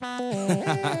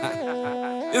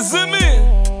You see me?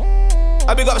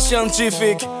 I big up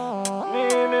Scientific.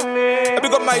 I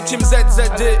big up my team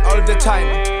ZZD all the time.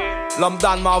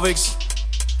 Lambdan Marvix.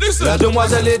 La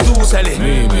demoiselle est douce, elle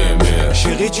est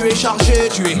chérie, tu es chargé,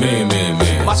 tu es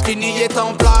Masquini est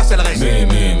en place, elle reste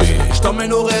Je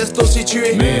t'emmène au resto si tu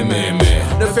es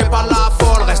Ne fais pas la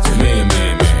folle, reste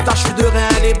Ta chute de rein,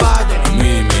 elle est bad,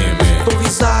 ton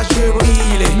visage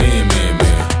brille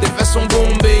Tes fesses sont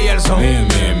bombées, elles sont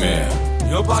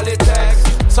Yo pas les textes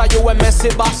Ça yo ouais mais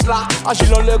c'est basse là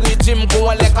Agile le rythme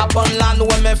qu'on est cabane là Nous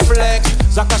ouais mais flex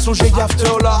Zaka soujé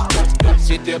after là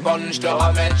Si t'es bonne j'te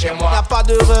ramène chez moi Y'a pas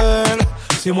de reine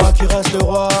C'est moi qui reste le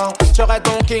roi Serai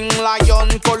ton king lion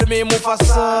Call me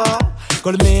Mufasa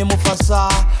Call me Mufasa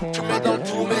Tu mets dans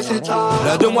tous mes états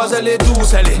La demoiselle est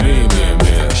douce elle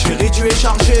est Chérie tu es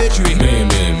chargé tu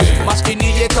es Masquini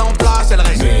est en place elle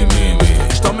reste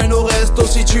Je t'emmène au resto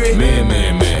si tu es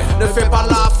Ne fais pas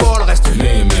la folle reste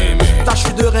Ta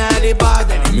chute de rein elle est bad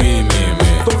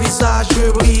Ton visage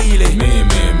brille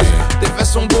Tes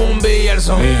fesses sont bombées elles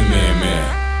sont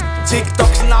TikTok,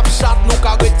 Snapchat, nous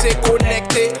carrétés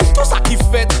connectés Tout ça qui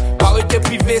fait, carrété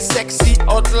privé, sexy,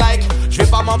 hot like Je vais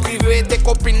pas m'en priver, tes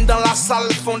copines dans la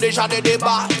salle font déjà des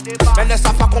débats Mais ne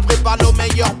savent pas qu'on prépare nos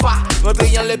meilleurs pas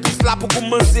Rentrer en les pistes là pour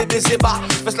commencer des débats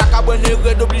Fais la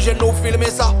cabonnerie d'obliger nous filmer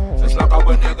ça Fais la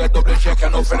cabonnerie d'obliger que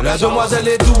nous filmer ça La demoiselle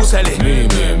est douce, elle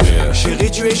est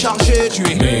Chérie tu es chargé, tu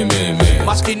es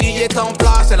Masquini est en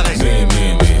place, elle reste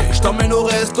Je t'emmène au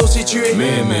resto si tu es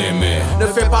Ne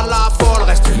fais pas la folle,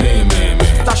 reste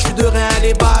Ta chute de rein elle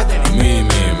est bad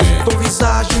Ton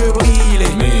visage brille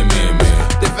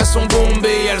Tes fesses sont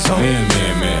bombées elles sont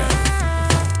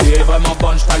Tu es vraiment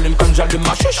bonne, j't'allume comme j'allume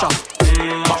ma chicha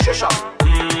Ma chicha,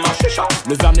 ma chicha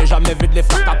Le verre n'est jamais vide, les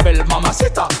frères t'appellent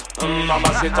Mamacita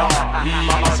Mamacita,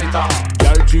 Mamacita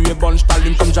Girl tu es bonne,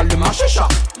 j't'allume comme j'allume ma chicha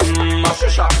Ma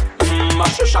chicha, ma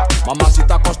chicha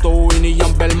Mamacita costaud,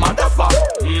 une belle madafa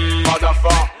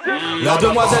Madafa La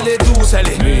demoiselle est douce, elle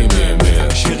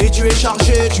est Chérie tu es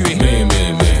chargé, tu es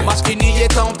Masquini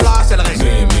est en place, elle reste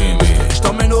Je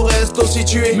t'emmène au resto si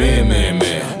tu es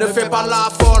Ne fais pas la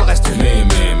folle, reste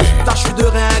Ta chute de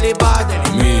rein elle est bad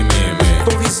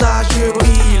Ton visage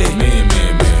brille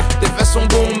Tes fesses sont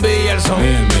bombées, elles sont